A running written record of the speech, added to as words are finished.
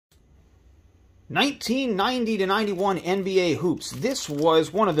1990 to 91 NBA Hoops. This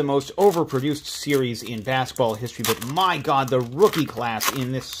was one of the most overproduced series in basketball history, but my God, the rookie class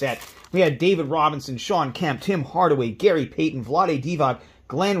in this set. We had David Robinson, Shawn Kemp, Tim Hardaway, Gary Payton, Vlade Divac,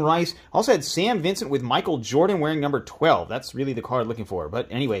 Glen Rice. Also had Sam Vincent with Michael Jordan wearing number 12. That's really the card looking for. But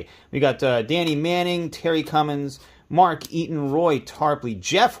anyway, we got Danny Manning, Terry Cummins, Mark Eaton, Roy Tarpley,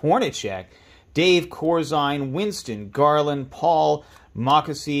 Jeff Hornacek, Dave Corzine, Winston Garland, Paul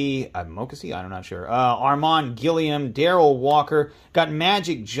Mokasey, I'm not sure. Armand Gilliam, Darrell Walker. Got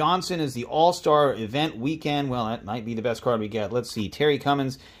Magic Johnson as the All-Star Event Weekend. Well, that might be the best card we get. Let's see. Terry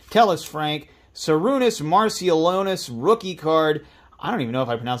Cummins, Tellis Frank, Sarunas Marciulionis, rookie card. I don't even know if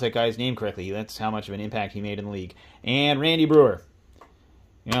I pronounced that guy's name correctly. That's how much of an impact he made in the league. And Randy Brewer.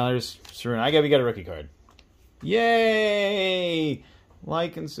 You know, there's Sarunas. We got a rookie card. Yay!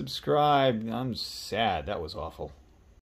 Like and subscribe. I'm sad. That was awful.